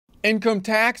Income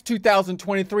tax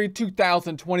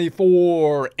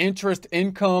 2023-2024 interest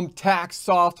income tax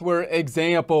software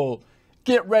example.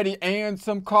 Get ready and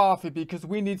some coffee because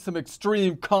we need some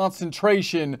extreme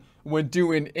concentration when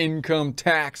doing income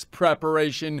tax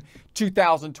preparation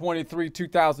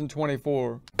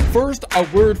 2023-2024. First, a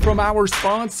word from our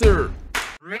sponsor.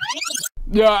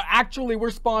 Yeah, actually we're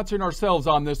sponsoring ourselves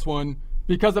on this one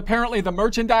because apparently the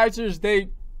merchandisers, they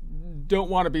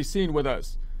don't want to be seen with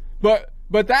us.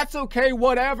 But that's okay,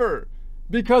 whatever,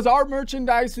 because our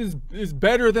merchandise is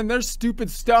better than their stupid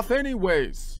stuff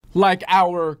anyways. Like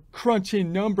our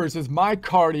Crunching Numbers is my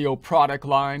cardio product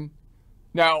line.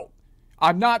 Now,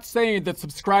 I'm not saying that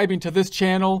subscribing to this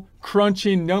channel,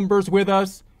 crunching numbers with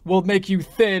us, will make you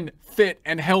thin, fit,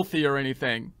 and healthy or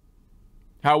anything.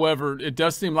 However, it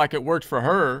does seem like it worked for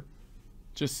her.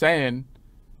 Just saying.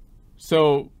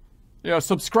 So,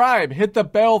 subscribe, hit the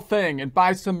bell thing, and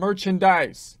buy some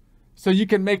merchandise, so you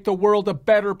can make the world a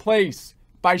better place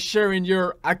by sharing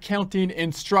your accounting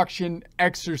instruction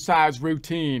exercise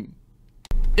routine.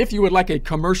 If you would like a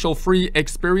commercial-free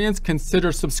experience,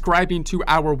 consider subscribing to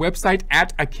our website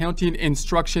at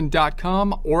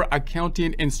accountinginstruction.com or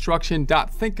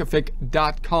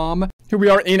accountinginstruction.thinkific.com. Here we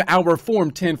are in our Form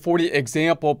 1040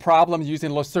 example problem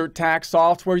using Lacerte tax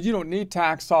software. You don't need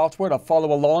tax software to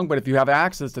follow along, but if you have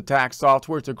access to tax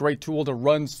software, it's a great tool to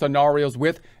run scenarios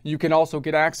with. You can also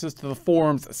get access to the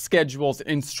forms, schedules,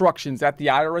 instructions at the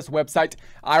IRS website,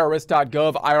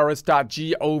 irs.gov,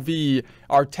 irs.gov.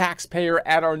 Our taxpayer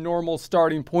at our normal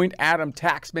starting point, Adam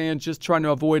Taxman, just trying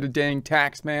to avoid a dang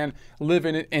tax man,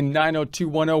 living in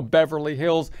 90210 Beverly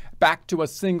Hills, back to a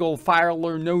single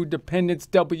filer, no dependents,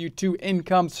 W-2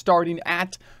 income starting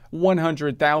at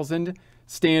 $100,000.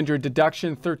 Standard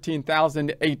deduction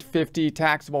 $13,850,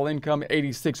 taxable income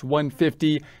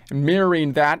 $86,150.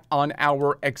 Mirroring that on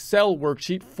our Excel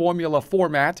worksheet formula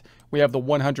format, we have the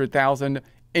 $100,000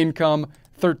 income,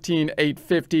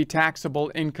 $13,850,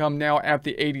 taxable income now at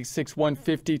the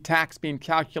 $86,150, tax being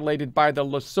calculated by the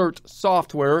Lacerte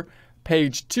software,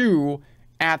 page 2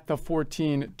 at the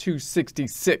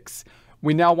 $14,266.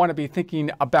 We now want to be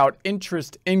thinking about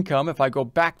interest income. If I go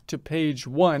back to page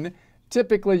 1,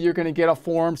 typically you're going to get a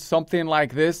form something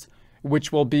like this,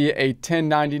 which will be a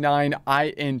 1099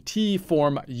 INT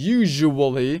form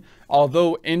usually,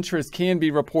 although interest can be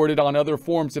reported on other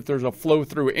forms if there's a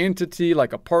flow-through entity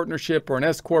like a partnership or an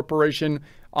S corporation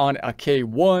on a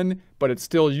K1, but it's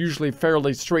still usually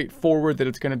fairly straightforward that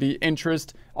it's going to be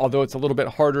interest, although it's a little bit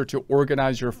harder to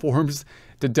organize your forms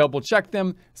to double check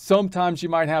them. Sometimes you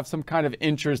might have some kind of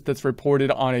interest that's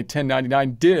reported on a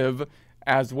 1099 div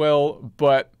as well,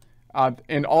 but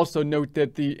and also note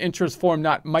that the interest form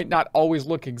might not always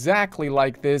look exactly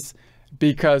like this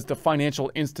because the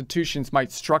financial institutions might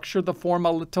structure the form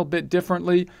a little bit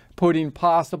differently, putting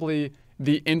possibly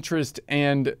the interest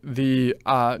and the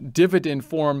dividend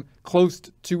form close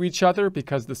to each other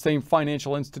because the same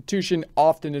financial institution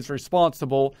often is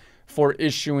responsible for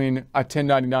issuing a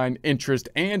 1099 interest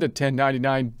and a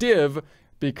 1099 div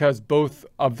because both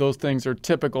of those things are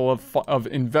typical of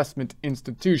investment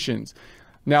institutions.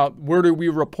 Now, where do we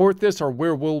report this, or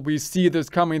where will we see this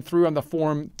coming through on the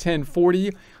Form 1040?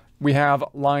 We have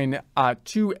line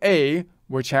 2A,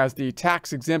 which has the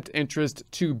tax-exempt interest,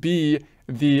 2B,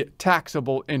 the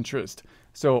taxable interest.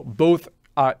 So both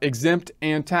exempt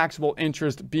and taxable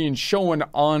interest being shown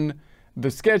on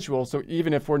the schedule. So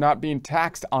even if we're not being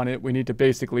taxed on it, we need to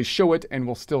basically show it, and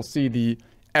we'll still see the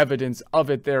evidence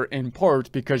of it there in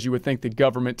part because you would think the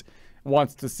government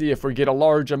wants to see if we get a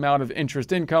large amount of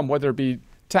interest income, whether it be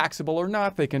taxable or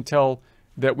not, they can tell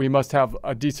that we must have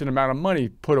a decent amount of money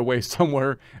put away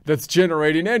somewhere that's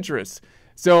generating interest.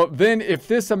 So then if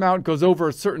this amount goes over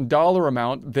a certain dollar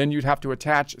amount, then you'd have to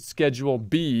attach Schedule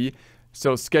B.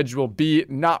 So Schedule B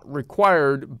not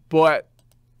required, but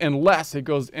unless it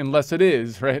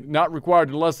is, right? Not required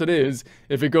unless it is.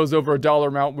 If it goes over a dollar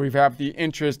amount, we have the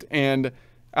interest and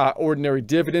ordinary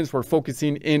dividends. We're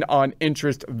focusing in on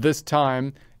interest this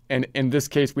time. And in this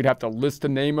case, we'd have to list the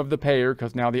name of the payer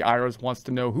because now the IRS wants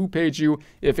to know who paid you.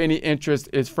 If any interest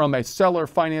is from a seller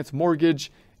finance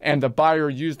mortgage and the buyer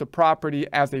used the property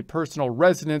as a personal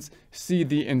residence, see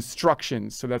the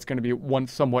instructions. So that's going to be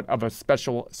somewhat of a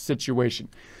special situation.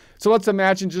 So let's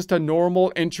imagine just a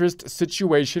normal interest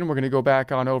situation. We're going to go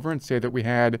back on over and say that we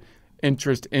had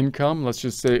interest income. Let's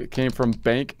just say it came from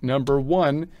bank number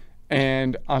 1.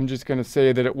 And I'm just going to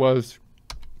say that it was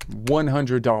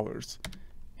 $100.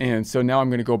 And so now I'm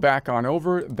going to go back on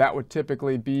over. That would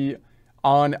typically be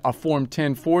on a Form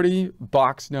 1040,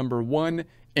 box number 1,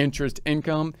 interest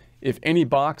income. If any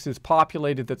box is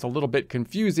populated that's a little bit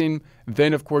confusing,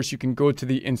 then of course you can go to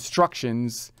the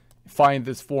instructions find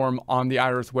this form on the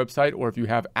IRS website, or if you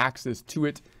have access to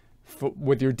it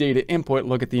with your data input,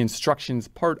 look at the instructions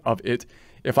part of it.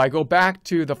 If I go back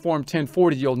to the Form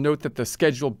 1040, you'll note that the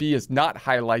Schedule B is not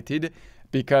highlighted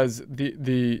because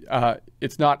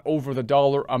it's not over the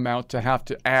dollar amount to have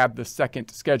to add the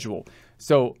second schedule.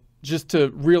 So just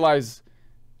to realize,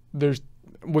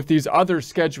 with these other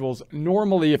schedules,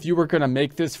 normally if you were going to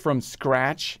make this from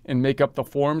scratch and make up the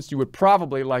forms, you would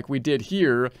probably, like we did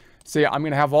here, say I'm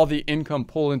going to have all the income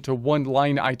pull into one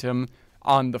line item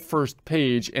on the first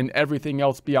page and everything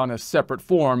else be on a separate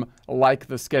form like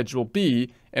the Schedule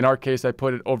B. In our case, I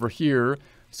put it over here.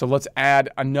 So let's add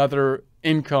another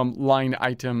income line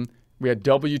item. We had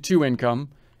W-2 income,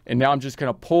 and now I'm just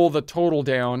going to pull the total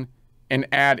down and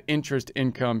add interest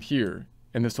income here.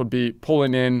 And this would be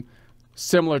pulling in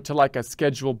similar to like a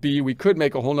Schedule B. We could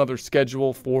make a whole nother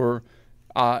schedule for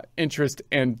interest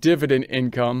and dividend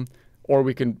income, or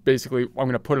we can basically, I'm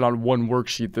going to put it on one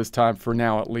worksheet this time for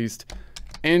now at least.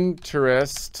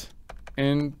 Interest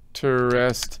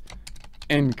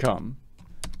income.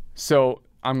 So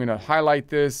I'm going to highlight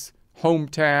this, home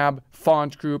tab,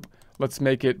 font group. Let's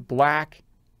make it black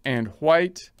and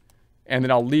white. And then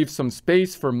I'll leave some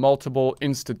space for multiple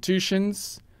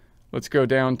institutions. Let's go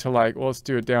down to like, well, let's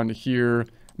do it down to here.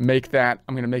 Make that,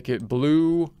 I'm going to make it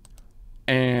blue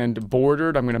and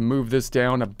bordered. I'm going to move this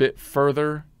down a bit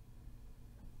further.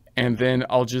 And then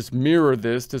I'll just mirror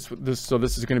this. So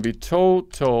this is going to be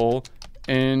total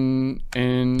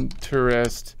interest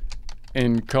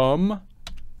income.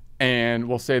 And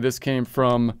we'll say this came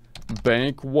from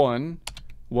bank one,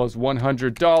 was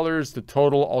 $100. The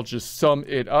total, I'll just sum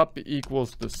it up,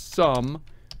 equals the sum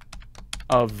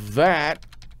of that.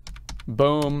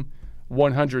 Boom,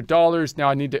 $100. Now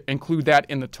I need to include that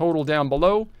in the total down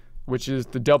below, which is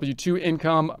the W-2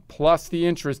 income plus the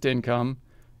interest income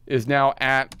is now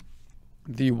at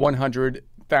the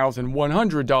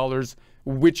 $100,100,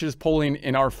 which is pulling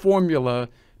in our formula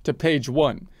to page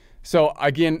one. So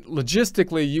again,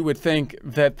 logistically, you would think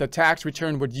that the tax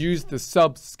return would use the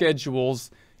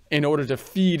sub-schedules in order to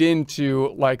feed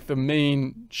into like the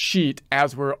main sheet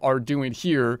as we are doing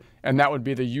here, and that would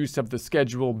be the use of the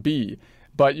Schedule B.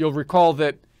 But you'll recall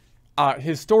that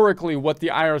historically what the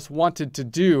IRS wanted to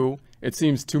do, it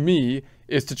seems to me,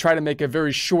 is to try to make a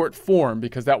very short form,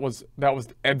 because that was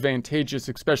advantageous,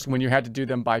 especially when you had to do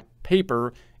them by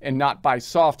paper and not by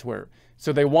software.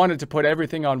 So they wanted to put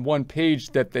everything on one page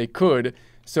that they could.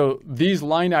 So these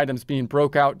line items being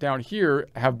broke out down here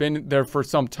have been there for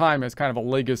some time as kind of a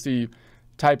legacy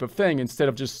type of thing, instead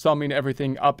of just summing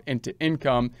everything up into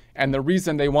income. And the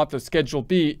reason they want the Schedule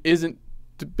B isn't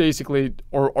basically,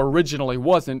 or originally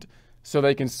wasn't, so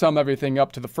they can sum everything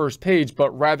up to the first page, but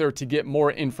rather to get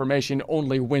more information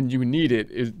only when you need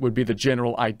it, would be the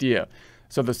general idea.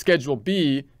 So the Schedule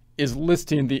B is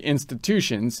listing the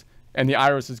institutions, and the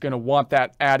IRS is going to want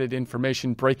that added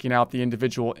information breaking out the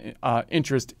individual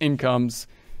interest incomes.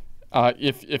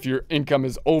 If your income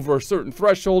is over a certain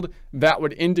threshold, that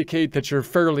would indicate that you're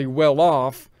fairly well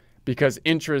off, because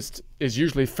interest is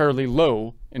usually fairly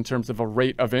low in terms of a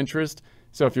rate of interest.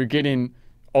 So if you're getting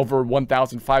over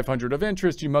 $1,500 of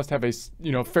interest, you must have a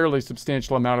fairly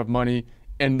substantial amount of money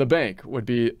in the bank, would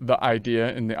be the idea.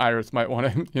 And the IRS might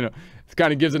want to, it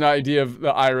kind of gives an idea of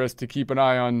the IRS to keep an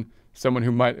eye on someone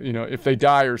who might, if they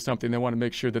die or something, they want to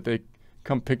make sure that they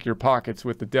come pick your pockets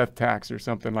with the death tax or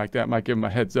something like that. Might give them a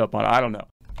heads up on it. I don't know.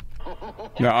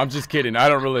 No, I'm just kidding. I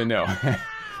don't really know.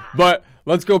 But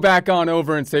let's go back on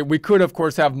over and say we could, of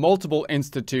course, have multiple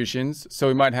institutions. So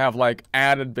we might have like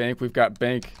added bank. We've got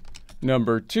bank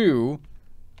number 2,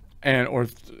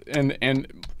 and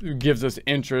gives us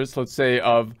interest, let's say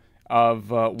of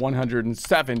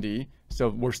 170. So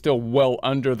we're still well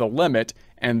under the limit,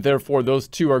 and therefore those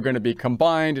two are going to be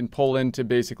combined and pull into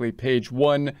basically page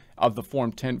 1 of the Form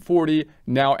 1040.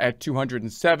 Now at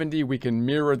 270, we can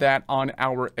mirror that on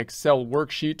our Excel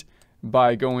worksheet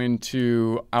by going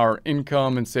to our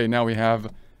income and say now we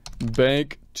have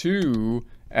bank 2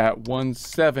 at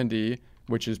 170,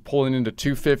 which is pulling into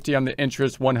 250 on the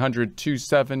interest, 100,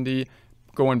 270,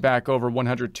 going back over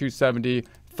 100, 270,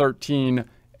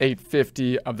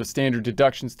 13,850 of the standard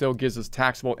deduction still gives us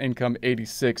taxable income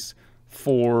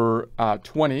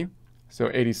 86,420.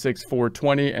 So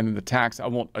 86,420, and then the tax, I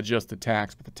won't adjust the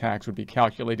tax, but the tax would be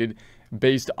calculated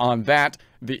based on that.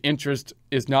 The interest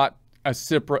is not a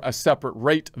separate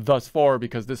rate thus far,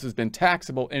 because this has been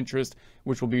taxable interest,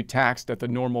 which will be taxed at the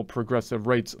normal progressive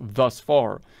rates thus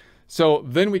far. So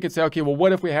then we could say, okay, well,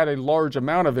 what if we had a large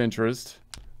amount of interest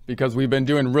because we've been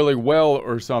doing really well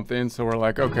or something? So we're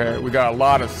like, okay, we got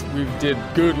we did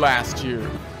good last year.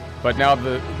 But now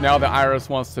the IRS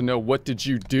wants to know, what did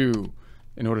you do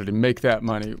in order to make that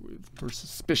money? We're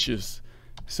suspicious.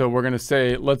 So we're going to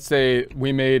say, let's say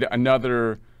we made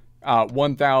another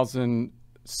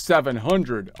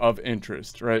 1,700 of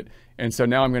interest, right? And so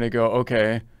now I'm going to go,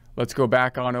 okay, let's go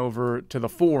back on over to the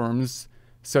forms.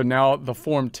 So now the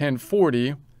form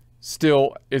 1040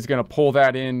 still is going to pull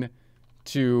that in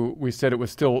to, we said it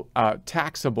was still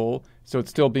taxable. So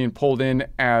it's still being pulled in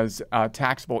as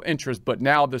taxable interest, but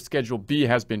now the Schedule B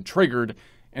has been triggered.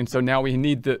 And so now we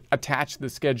need to attach the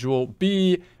Schedule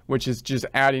B, which is just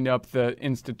adding up the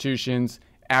institutions,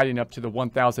 adding up to the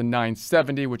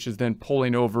 1,970, which is then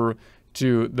pulling over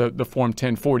to the Form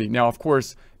 1040. Now, of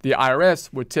course, the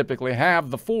IRS would typically have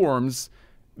the forms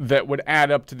that would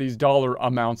add up to these dollar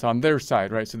amounts on their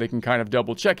side, right? So they can kind of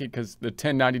double check it, because the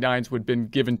 1099s would have been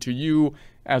given to you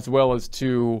as well as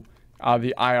to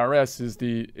the IRS is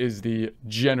the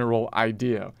general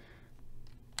idea.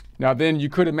 Now then you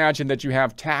could imagine that you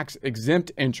have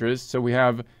tax-exempt interest. So we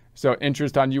have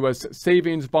interest on U.S.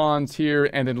 savings bonds here,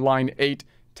 and then line 8,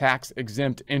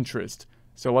 tax-exempt interest.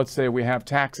 So let's say we have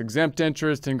tax-exempt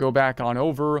interest and go back on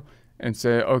over and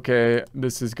say, okay,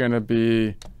 this is going to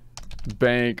be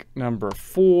bank number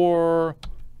 4.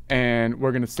 And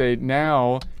we're going to say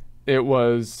now it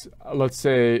was, let's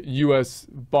say, U.S.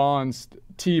 bonds,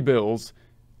 T-bills.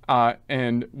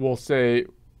 And we'll say,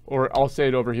 or I'll say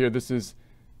it over here, this is,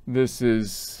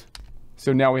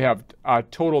 so now we have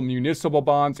total municipal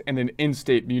bonds and then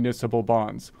in-state municipal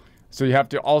bonds. So you have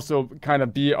to also kind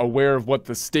of be aware of what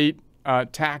the state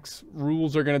tax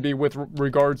rules are going to be with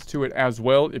regards to it as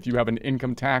well, if you have an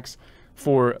income tax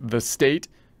for the state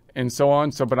and so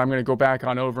on. So, but I'm going to go back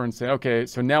on over and say, okay,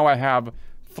 so now I have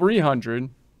 300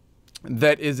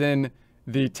 that is in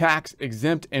the tax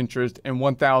exempt interest and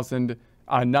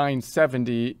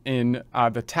 1,970 in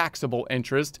the taxable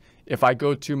interest. If I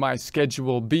go to my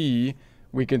Schedule B,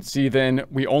 we can see then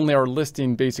we only are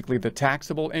listing basically the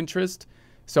taxable interest.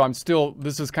 So I'm still,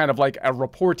 this is kind of like a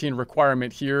reporting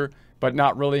requirement here, but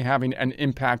not really having an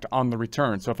impact on the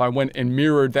return. So if I went and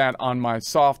mirrored that on my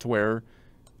software,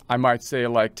 I might say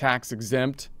like tax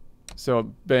exempt.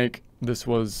 So bank, this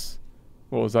was,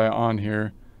 what was I on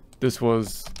here? This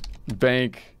was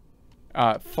bank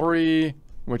 3,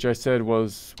 which I said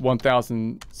was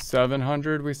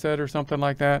 1,700, we said, or something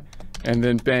like that. And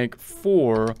then bank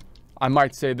 4, I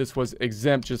might say this was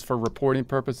exempt just for reporting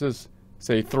purposes,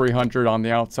 say 300 on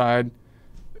the outside,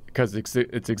 because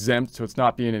it's exempt, so it's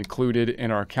not being included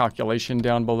in our calculation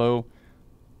down below.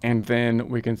 And then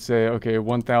we can say, okay,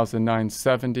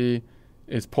 1,970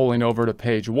 is pulling over to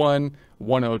page 1,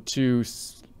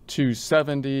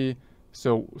 102,270.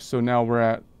 So now we're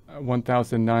at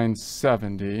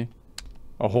 1,970.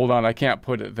 Oh, hold on, I can't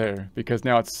put it there because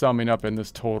now it's summing up in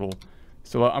this total.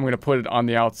 So I'm going to put it on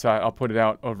the outside. I'll put it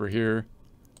out over here,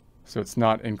 so it's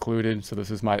not included. So this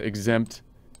is my exempt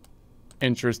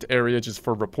interest area just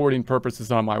for reporting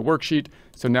purposes on my worksheet.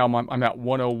 So now I'm at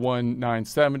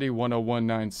 101,970,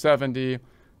 101,970,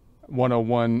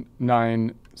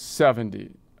 101,970.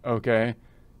 Okay,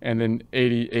 and then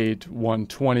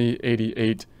 88,120,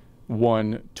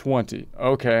 88,120.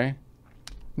 Okay.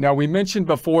 Now we mentioned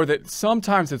before that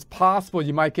sometimes it's possible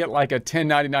you might get like a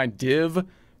 1099 div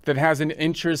that has an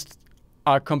interest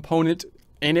component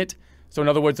in it. So in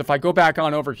other words, if I go back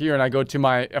on over here and I go to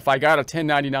my, if I got a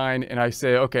 1099 and I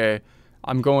say, okay,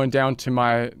 I'm going down to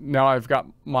my, now I've got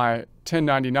my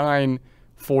 1099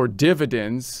 for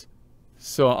dividends.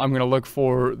 So I'm going to look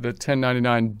for the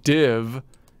 1099 div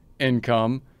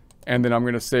income. And then I'm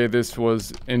going to say this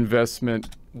was investment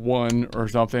 1 or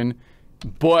something.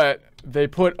 But they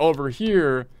put over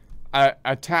here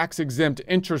a tax exempt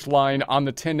interest line on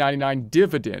the 1099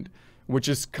 dividend, which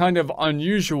is kind of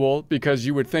unusual because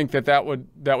you would think that that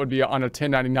would be on a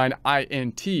 1099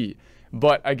 INT.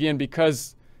 But again,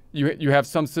 because you have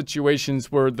some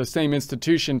situations where the same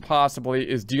institution possibly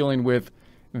is dealing with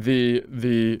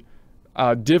the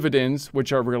dividends,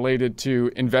 which are related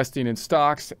to investing in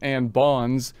stocks, and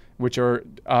bonds, which are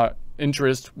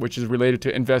interest, which is related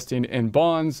to investing in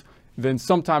bonds, then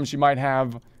sometimes you might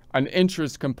have an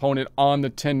interest component on the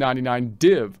 1099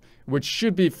 div, which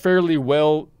should be fairly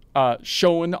well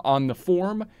shown on the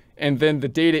form. And then the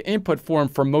data input form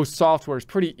for most software is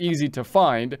pretty easy to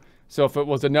find. So if it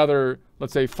was another,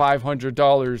 let's say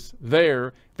 $500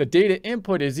 there, the data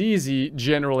input is easy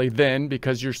generally then,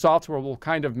 because your software will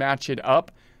kind of match it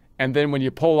up. And then when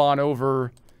you pull on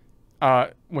over,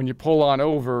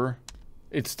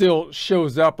 it still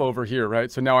shows up over here,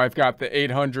 right? So now I've got the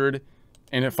 800,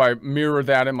 and if I mirror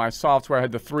that in my software, I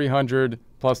had the 300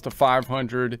 plus the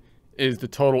 500 is the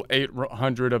total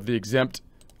 800 of the exempt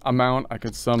amount. I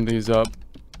could sum these up.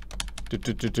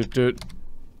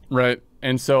 Right.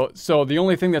 And so the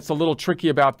only thing that's a little tricky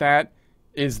about that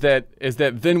is that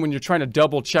then when you're trying to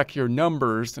double check your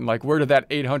numbers and like, where did that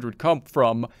 800 come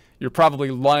from? You're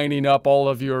probably lining up all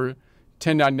of your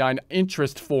 1099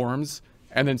 interest forms.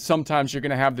 And then sometimes you're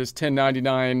going to have this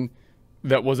 1099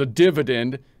 that was a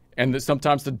dividend, and that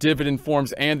sometimes the dividend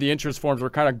forms and the interest forms were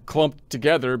kind of clumped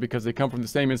together because they come from the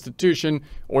same institution,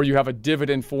 or you have a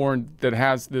dividend form that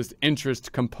has this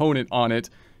interest component on it,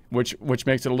 which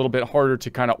makes it a little bit harder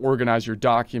to kind of organize your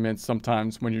documents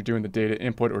sometimes when you're doing the data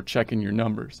input or checking your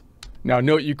numbers. Now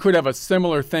note, you could have a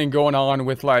similar thing going on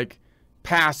with like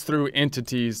pass-through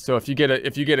entities. So if you get a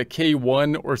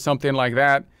K1 or something like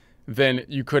that, then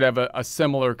you could have a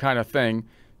similar kind of thing.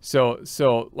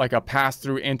 So like a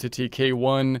pass-through entity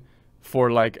K1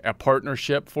 for like a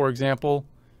partnership, for example.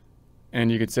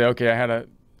 And you could say, okay,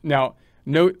 now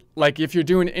note, like if you're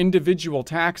doing individual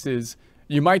taxes,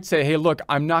 you might say, hey, look,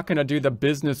 I'm not going to do the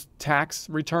business tax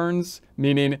returns,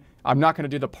 meaning I'm not going to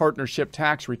do the partnership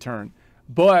tax return.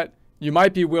 But you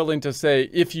might be willing to say,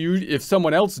 if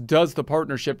someone else does the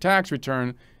partnership tax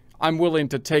return, I'm willing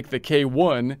to take the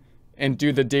K1 and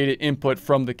do the data input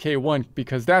from the K1,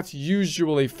 because that's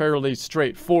usually fairly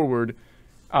straightforward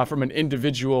from an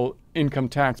individual income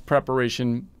tax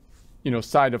preparation,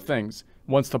 side of things,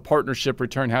 once the partnership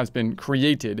return has been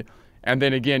created. And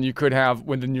then again, you could have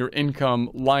within your income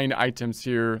line items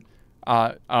here,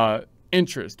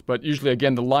 interest, but usually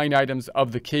again, the line items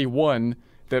of the K1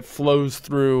 that flows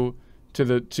through to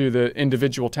the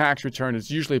individual tax return is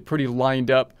usually pretty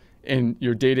lined up in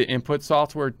your data input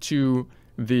software to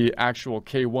the actual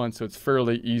K1, so it's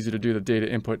fairly easy to do the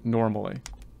data input normally.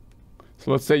 So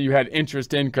let's say you had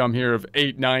interest income here of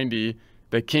 $890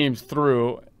 that came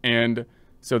through, and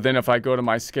so then if I go to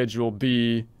my Schedule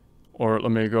B, or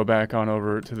let me go back on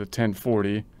over to the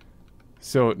 1040,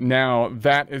 so now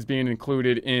that is being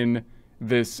included in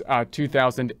this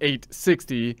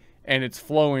 2008-60, and it's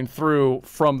flowing through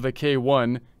from the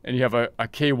K1, and you have a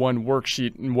K1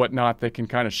 worksheet and whatnot that can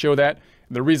kind of show that.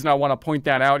 The reason I want to point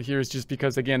that out here is just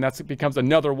because, again, it becomes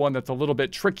another one that's a little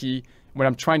bit tricky when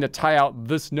I'm trying to tie out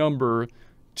this number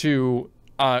to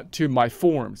my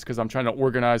forms, because I'm trying to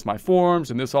organize my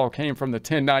forms, and this all came from the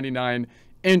 1099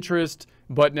 interest,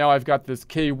 but now I've got this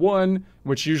K1,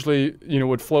 which usually,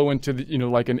 would flow into the,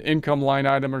 like an income line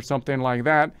item or something like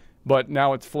that, but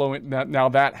now it's flowing, now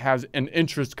that has an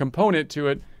interest component to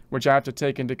it, which I have to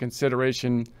take into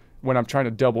consideration when I'm trying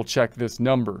to double check this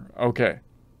number. Okay.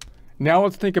 Now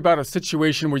let's think about a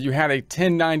situation where you had a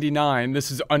 1099. This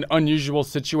is an unusual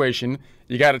situation.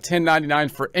 You got a 1099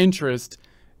 for interest,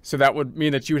 so that would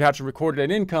mean that you would have to record it in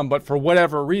income, but for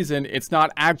whatever reason, it's not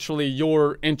actually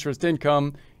your interest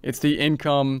income, it's the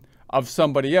income of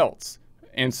somebody else.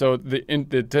 And so the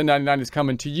 1099 is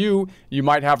coming to you. You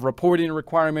might have reporting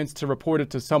requirements to report it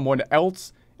to someone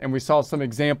else, and we saw some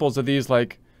examples of these,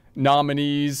 like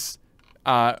nominees,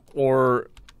 or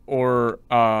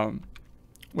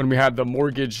when we had the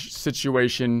mortgage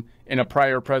situation in a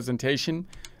prior presentation.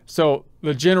 So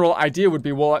the general idea would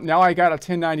be, well, now I got a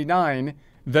 1099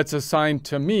 that's assigned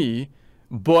to me,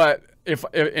 but I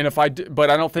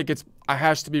don't think it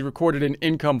has to be recorded in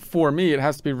income for me. It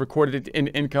has to be recorded in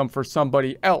income for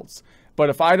somebody else. But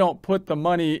if I don't put the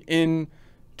money in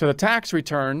to the tax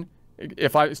return,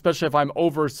 especially if I'm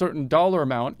over a certain dollar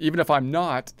amount, even if I'm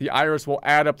not, the IRS will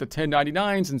add up the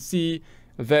 1099s and see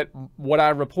that what I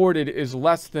reported is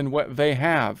less than what they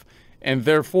have. And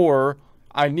therefore,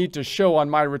 I need to show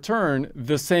on my return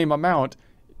the same amount.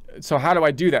 So how do I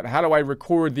do that? How do I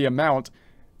record the amount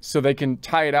so they can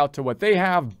tie it out to what they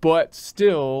have, but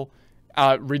still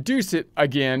reduce it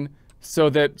again so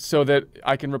that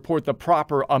I can report the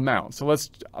proper amount? So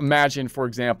let's imagine, for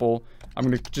example, I'm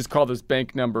going to just call this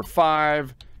bank number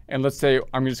 5, and let's say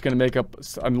I'm just going to make up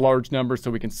a large number so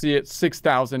we can see it,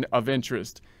 6,000 of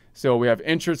interest. So we have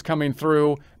interest coming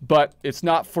through, but it's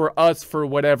not for us for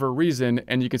whatever reason.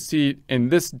 And you can see in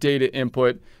this data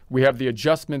input, we have the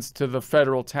adjustments to the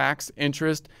federal tax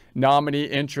interest, nominee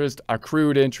interest,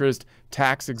 accrued interest,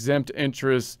 tax-exempt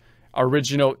interest,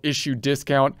 original issue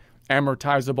discount,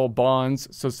 amortizable bonds.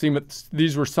 So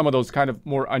these were some of those kind of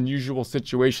more unusual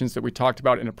situations that we talked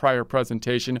about in a prior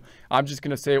presentation. I'm just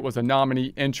going to say it was a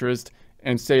nominee interest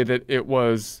and say that it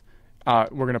was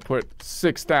we're going to put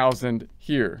 6,000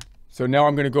 here. So now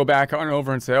I'm going to go back on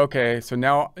over and say, okay, so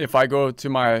now if I go to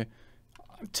my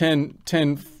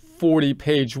 1040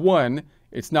 page 1,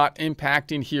 it's not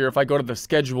impacting here. If I go to the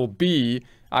Schedule B,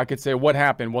 I could say, what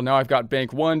happened? Well, now I've got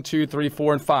bank 1, 2, 3,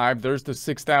 4, and 5. There's the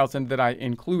 6,000 that I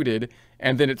included,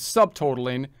 and then it's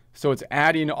subtotaling, so it's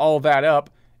adding all that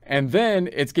up, And then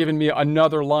it's giving me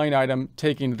another line item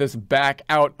taking this back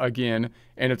out again,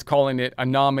 and it's calling it a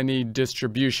nominee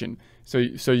distribution. So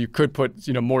you could put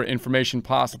more information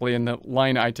possibly in the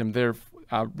line item there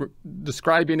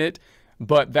describing it,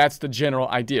 but that's the general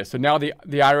idea. So now the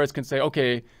IRS can say,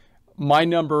 okay, my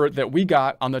number that we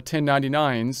got on the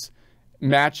 1099s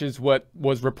matches what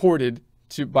was reported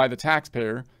by the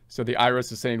taxpayer. So the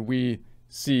IRS is saying we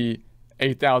see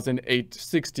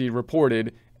 8,860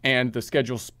 reported, and the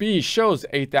Schedule B shows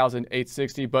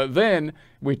 8,860, but then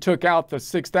we took out the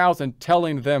 6,000,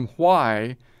 telling them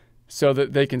why, so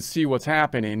that they can see what's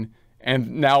happening, and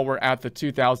now we're at the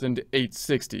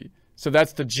 2,860. So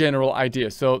that's the general idea.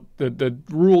 So the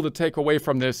rule to take away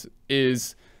from this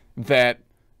is that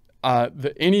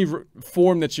any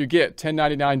form that you get,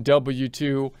 1099,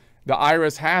 W-2, the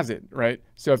IRS has it, right?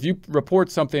 So if you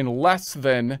report something less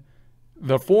than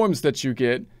the forms that you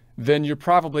get, then you're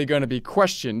probably going to be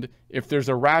questioned. If there's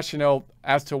a rationale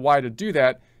as to why to do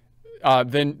that,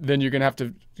 then you're going to have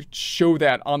to show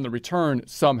that on the return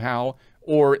somehow.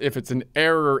 Or if it's an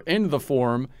error in the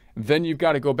form, then you've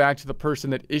got to go back to the person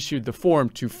that issued the form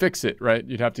to fix it, right?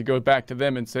 You'd have to go back to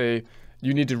them and say,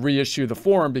 you need to reissue the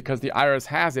form because the IRS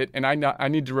has it, and I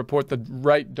need to report the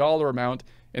right dollar amount,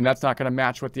 and that's not going to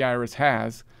match what the IRS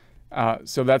has.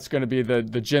 So that's going to be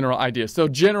the general idea. So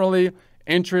generally,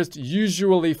 interest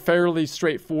usually fairly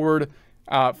straightforward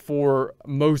for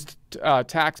most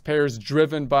taxpayers,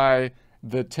 driven by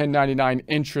the 1099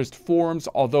 interest forms,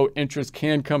 although interest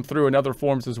can come through in other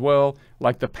forms as well,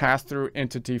 like the pass-through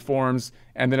entity forms.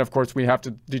 And then, of course, we have to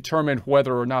determine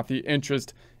whether or not the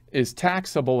interest is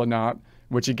taxable or not,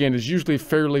 which again is usually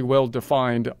fairly well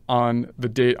defined on the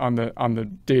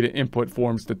data input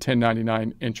forms, the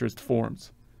 1099 interest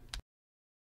forms.